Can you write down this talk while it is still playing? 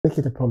Make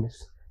it a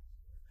promise.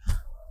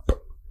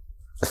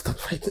 Stop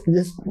fighting.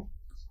 Just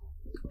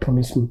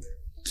promise me.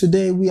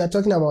 Today we are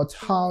talking about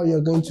how you're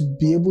going to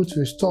be able to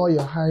restore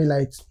your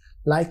highlights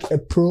like a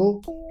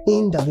pro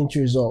in Davinci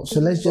Resolve.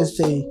 So let's just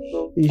say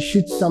you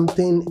shoot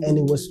something and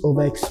it was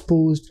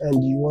overexposed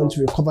and you want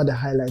to recover the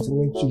highlights. I'm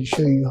going to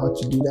show you how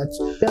to do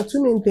that. There are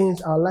two main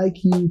things I'd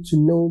like you to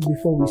know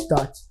before we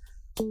start.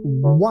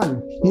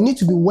 One, you need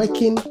to be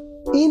working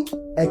in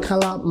a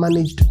color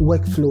managed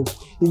workflow.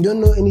 If you don't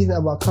know anything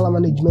about color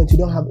management, you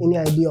don't have any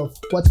idea of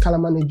what color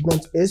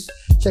management is,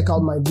 check out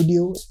my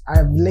videos. I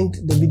have linked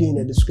the video in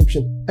the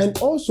description. And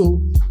also,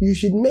 you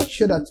should make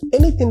sure that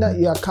anything that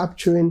you are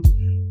capturing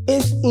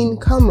is in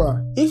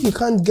camera. If you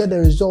can't get the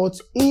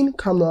results in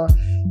camera,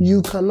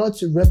 you cannot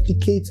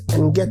replicate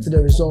and get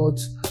the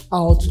results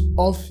out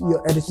of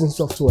your editing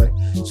software.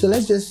 So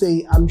let's just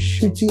say I'm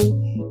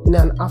shooting in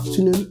an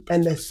afternoon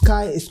and the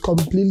sky is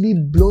completely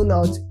blown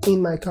out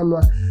in my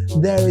camera.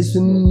 There is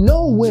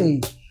no way,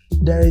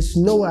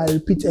 I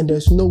repeat, and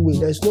there's no way,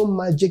 there's no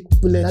magic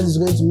bullet that is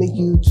going to make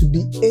you to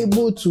be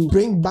able to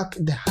bring back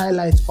the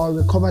highlights or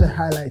recover the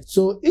highlights.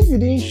 So if you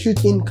didn't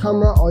shoot in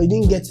camera or you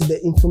didn't get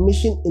the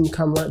information in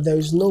camera, there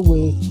is no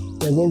way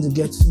you're going to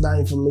get that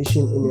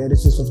information in your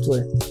editing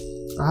software.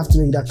 I have to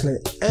make that clear.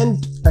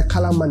 And a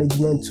color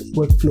management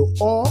workflow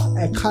or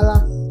a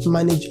color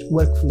managed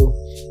workflow.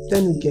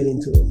 Then we get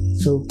into it.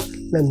 So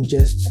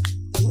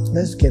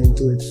let's get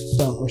into it.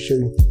 So I'll show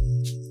you.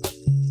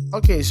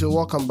 Okay, so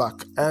welcome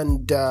back.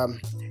 And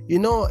you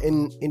know,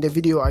 in the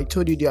video I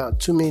told you there are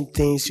two main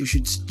things you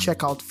should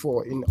check out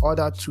for in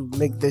order to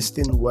make this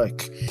thing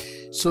work.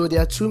 So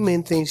there are two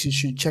main things you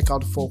should check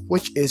out for,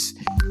 which is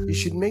you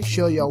should make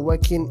sure you're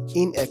working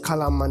in a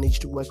color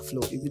managed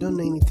workflow. If you don't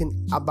know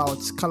anything about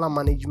color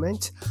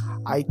management,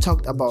 I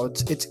talked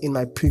about it in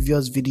my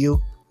previous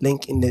video,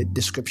 link in the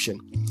description.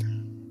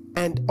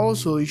 And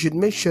also you should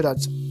make sure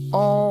that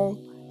all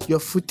your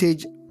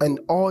footage and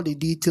all the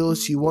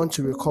details you want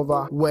to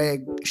recover were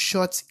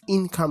shot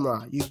in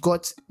camera. You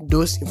got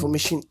those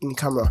information in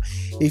camera.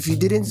 If you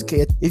didn't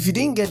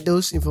get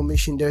those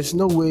information, there's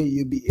no way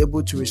you'll be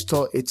able to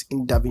restore it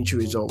in Davinci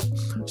Resolve.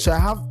 So I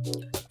have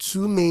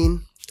two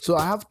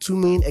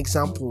main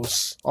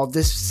examples of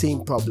this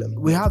same problem.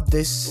 We have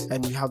this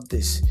and we have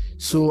this.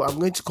 So I'm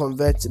going to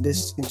convert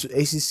this into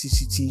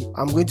ACCCT.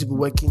 I'm going to be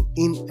working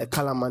in a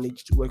color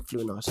managed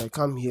workflow now. So I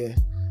come here,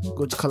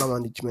 go to color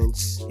management,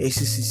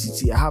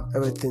 ACCCT. I have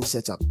everything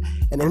set up.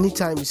 And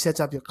anytime you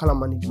set up your color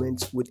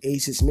management with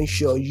ACES, make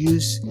sure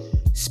use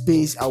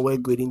space aware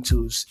grading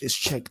tools is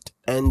checked.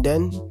 And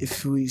then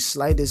if we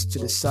slide this to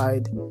the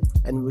side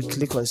and we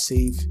click on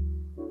save,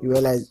 you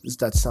realize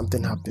that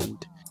something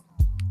happened.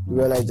 You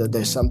realize that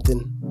there's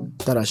something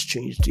that has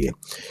changed here.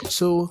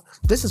 So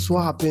this is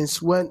what happens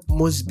when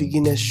most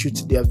beginners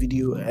shoot their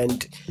video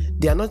and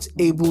they are not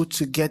able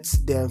to get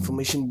their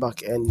information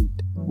back, and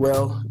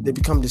well, they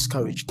become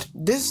discouraged.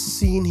 This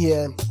scene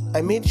here,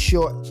 I made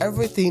sure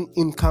everything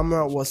in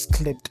camera was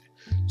clipped,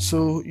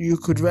 so you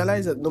could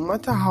realize that no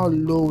matter how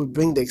low we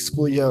bring the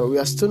exposure, we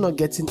are still not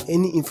getting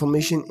any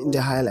information in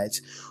the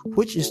highlights,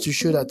 which is to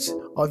show that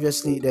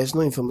obviously there's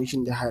no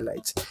information in the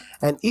highlights.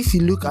 And if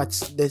you look at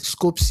the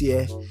scopes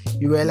here,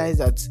 you realize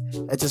that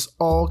it is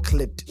all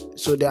clipped,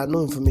 so there are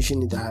no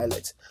information in the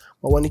highlights.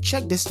 But when you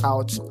check this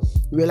out,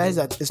 you realize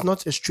that it's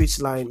not a straight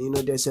line. You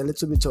know, there's a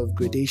little bit of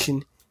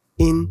gradation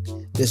in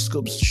the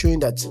scopes, showing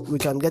that we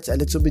can get a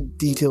little bit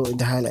detail in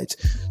the highlights.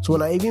 So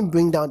when I even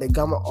bring down the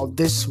gamma of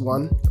this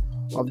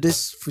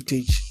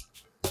footage,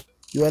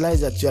 you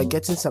realize that you are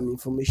getting some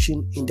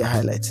information in the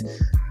highlights.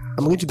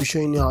 I'm going to be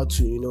showing you how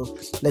to, you know,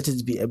 let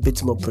it be a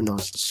bit more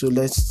pronounced. So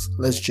let's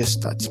just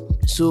start.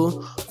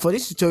 So for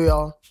this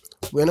tutorial,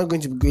 we're not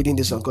going to be grading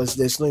this one because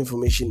there's no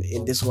information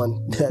in this one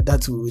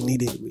that we will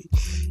need anyway.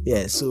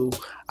 Yeah, so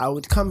I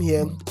would come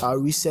here, I'll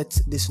reset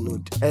this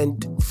node,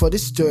 and for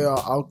this tutorial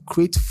I'll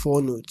create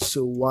 4 nodes.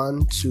 So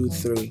 1, 2,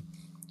 3.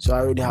 So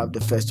I already have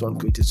the first one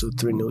created, so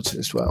 3 nodes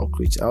is what I'll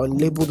create. I'll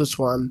label this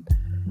one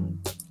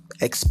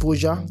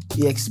exposure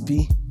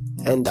exp,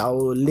 and I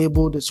will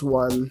label this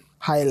one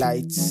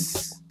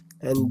highlights,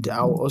 and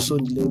I'll also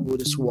label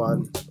this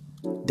one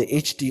the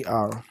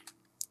HDR,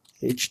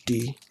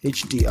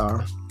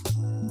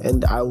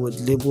 and I would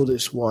label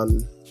this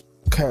one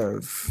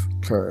curves.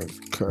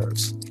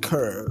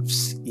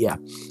 Yeah,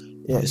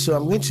 so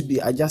I'm going to be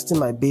adjusting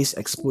my base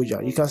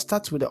exposure. You can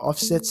start with the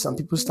offset. Some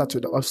people start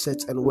with the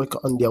offset and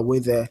work on their way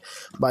there,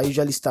 but I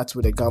usually start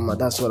with the gamma.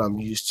 That's what I'm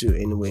used to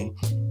anyway.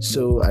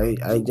 So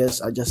I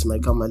just adjust my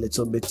gamma a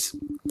little bit.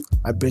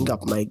 I bring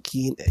up my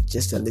gain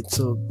just a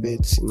little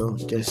bit, you know,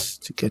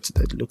 just to get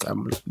the look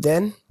I'm looking.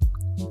 Then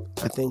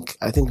I think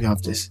we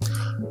have this.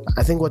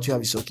 I think what you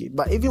have is okay.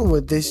 But even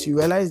with this, you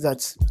realize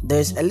that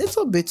there's a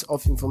little bit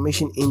of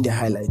information in the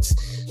highlights.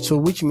 So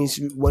which means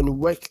when you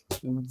work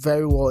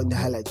very well in the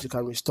highlights, you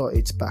can restore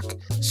it back.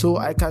 So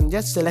I can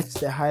just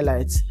select the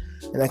highlights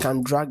and I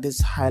can drag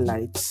this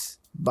highlights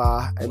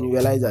bar and you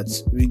realize that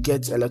we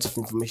get a lot of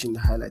information in the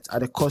highlights at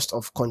the cost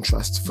of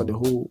contrast for the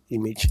whole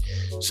image.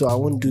 So I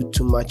won't do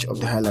too much of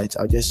the highlights.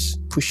 I'll just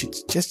push it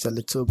just a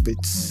little bit.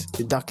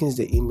 It darkens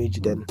the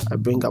image, then I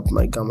bring up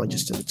my gamma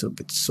just a little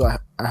bit. So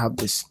I have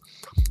this.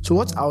 So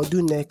what I'll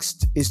do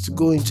next is to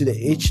go into the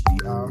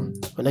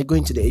HDR. When I go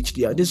into the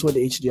HDR, this is what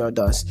the HDR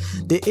does.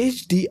 The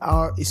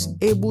HDR is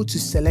able to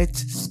select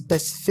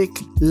specific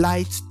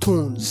light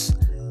tones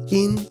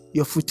in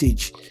your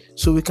footage.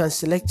 So we can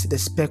select the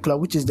specular,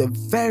 which is the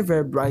very,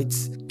 very bright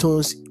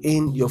tones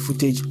in your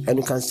footage, and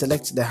you can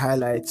select the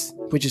highlights,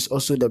 which is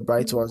also the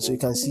bright one. So you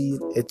can see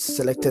it's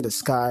selected the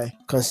sky.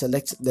 You can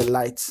select the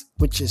light,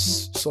 which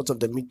is sort of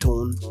the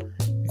mid-tone.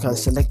 You can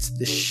select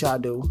the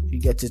shadow,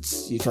 you get it.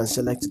 You can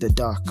select the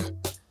dark,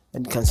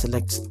 and you can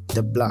select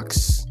the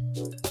blacks.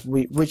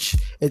 Which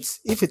it's,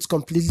 if it's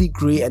completely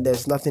gray and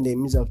there's nothing, it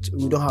means that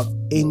we don't have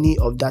any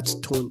of that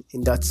tone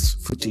in that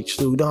footage.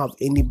 So we don't have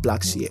any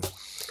blacks here.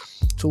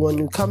 So when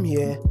you come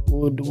here, we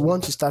would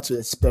want to start with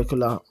a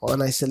specular.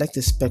 When I select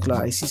a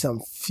specular, I see some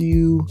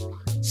few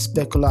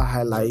specular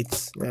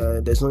highlights.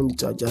 There's no need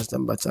to adjust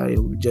them, but I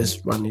will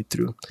just run it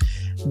through.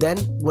 Then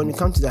when you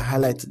come to the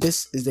highlight,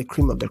 this is the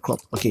cream of the crop.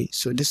 Okay,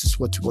 so this is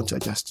what you want to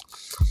adjust.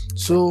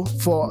 So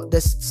for the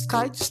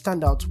sky to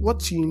stand out,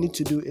 what you need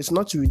to do is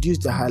not to reduce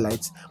the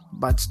highlights,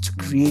 but to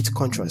create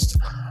contrast.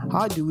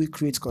 How do we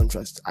create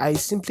contrast? I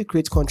simply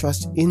create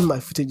contrast in my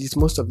footages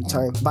most of the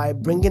time by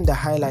bringing the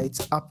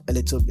highlights up a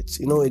little bit.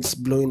 You know, it's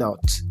blowing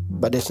out,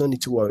 but there's no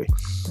need to worry.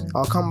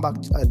 I'll come back,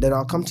 then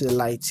I'll come to the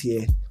lights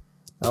here.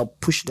 I'll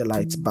push the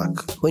lights back.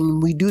 When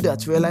we do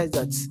that, realize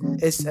that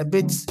it's a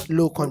bit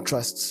low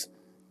contrast.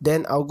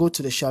 Then I'll go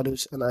to the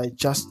shadows and I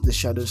adjust the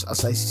shadows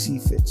as I see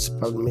fit.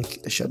 Probably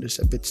make the shadows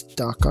a bit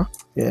darker.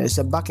 Yeah, it's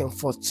a back and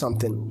forth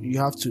something. You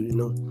have to, you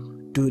know,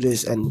 do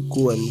this and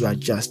go and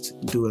readjust.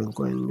 Do and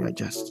go and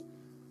readjust.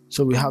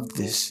 So we have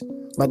this,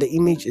 but the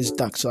image is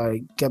dark. So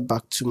I get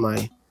back to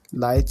my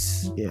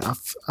lights. Yeah,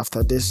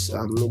 after this,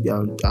 maybe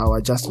I'll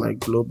adjust my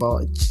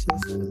global just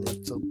a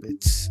little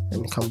bit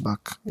and come back.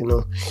 You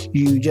know,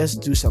 you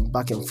just do some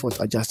back and forth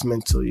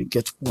adjustment so you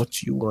get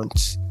what you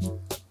want.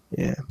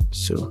 Yeah,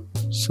 so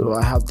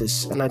I have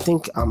this, and I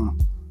think I'm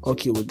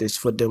okay with this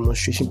for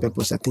demonstration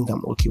purpose. I think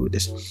I'm okay with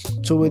this.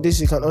 So with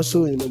this, you can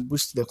also, you know,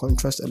 boost the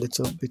contrast a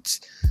little bit,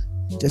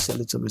 just a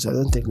little bit. I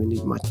don't think we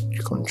need much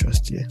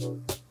contrast here,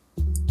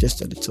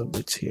 just a little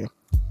bit here.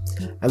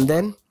 And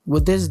then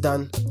with this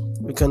done,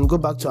 we can go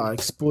back to our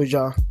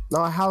exposure.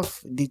 Now I have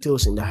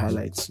details in the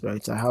highlights,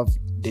 right? I have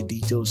the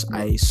details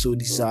I so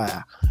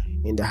desire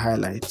in the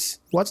highlights.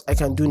 What I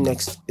can do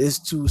next is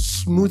to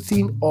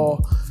smoothen or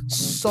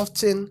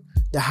soften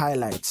the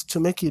highlights to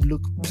make it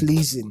look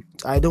pleasing.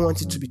 I don't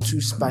want it to be too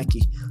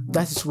spiky.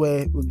 That is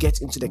where we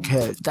get into the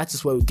curve. That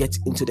is where we get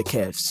into the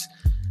curves.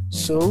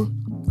 So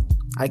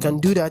I can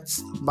do that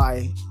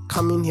by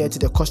coming here to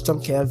the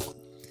custom curve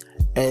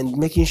and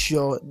making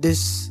sure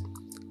this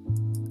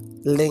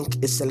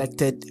link is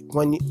selected.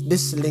 When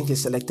this link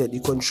is selected,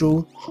 you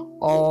control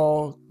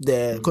all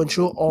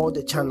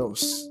the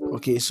channels.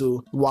 Okay,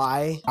 so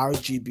Y,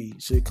 RGB,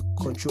 so you can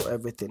control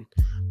everything.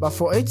 But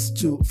for us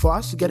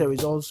to get the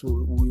results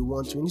we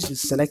want, we need to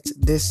select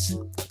this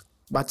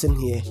button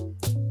here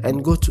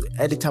and go to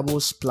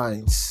editable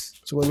splines.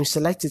 So when you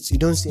select it, you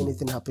don't see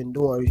anything happen.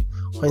 Don't worry.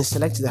 When you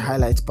select the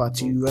highlight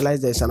part, you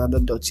realize there's another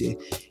dot here.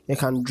 You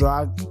can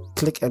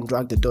click and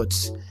drag the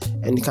dots,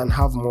 and you can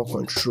have more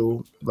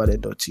control over the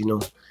dots. You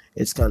know,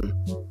 it can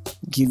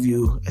give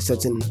you a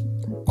certain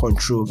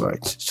control over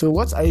it. So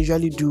what I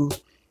usually do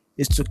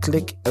is to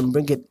click and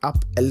bring it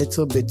up a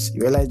little bit.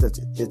 You realize that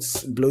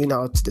it's blowing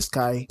out the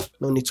sky.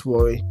 No need to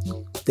worry.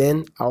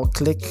 Then I'll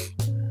click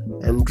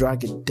and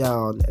drag it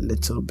down a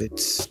little bit,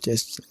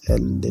 just a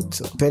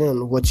little, depending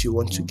on what you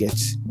want to get.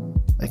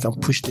 I can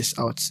push this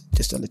out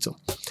just a little.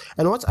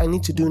 And what I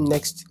need to do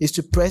next is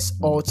to press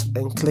Alt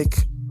and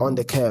click on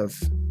the curve.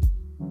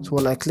 So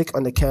when I click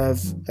on the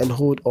curve and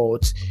hold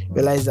Alt,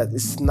 realize that it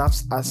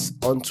snaps us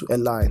onto a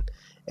line,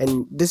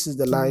 and this is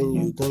the line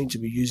you're going to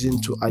be using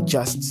to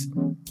adjust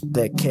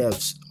the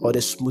curves or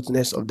the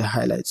smoothness of the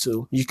highlight.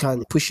 So you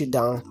can push it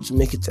down to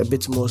make it a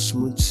bit more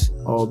smooth,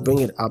 or bring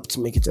it up to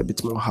make it a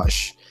bit more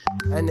harsh.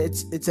 And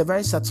it's a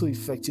very subtle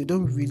effect. You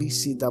don't really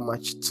see that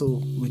much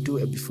till we do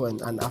a before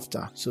and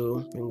after.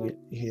 So bring it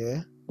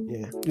here.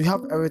 Yeah, we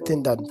have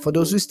everything done. For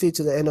those who stay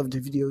to the end of the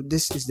video,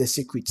 this is the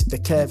secret. The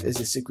curve is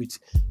the secret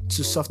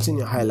to soften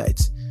your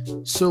highlights.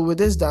 So with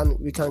this done,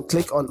 we can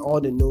click on all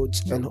the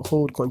nodes and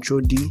hold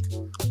Ctrl D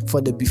for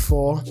the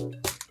before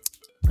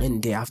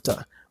and the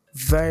after.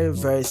 Very,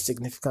 very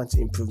significant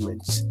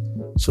improvements.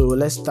 So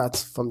let's start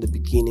from the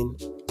beginning,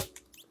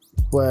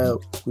 where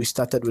we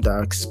started with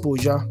our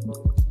exposure,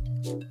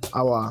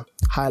 our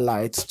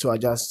highlights to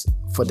adjust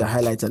for the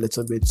highlights a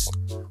little bit,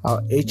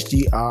 our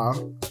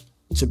HDR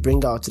to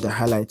bring out the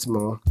highlights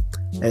more,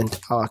 and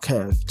our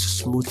curve to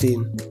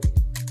smoothen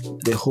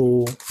the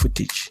whole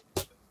footage.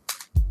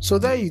 So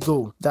there you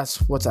go.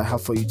 That's what I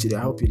have for you today.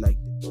 I hope you liked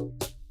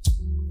it.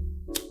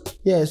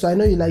 Yeah, so I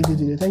know you like this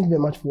video. Thank you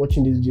very much for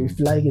watching this video. If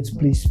you like it,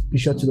 please be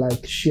sure to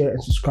like, share,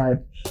 and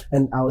subscribe.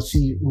 And I'll see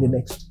you in the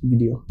next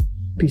video.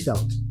 Peace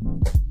out.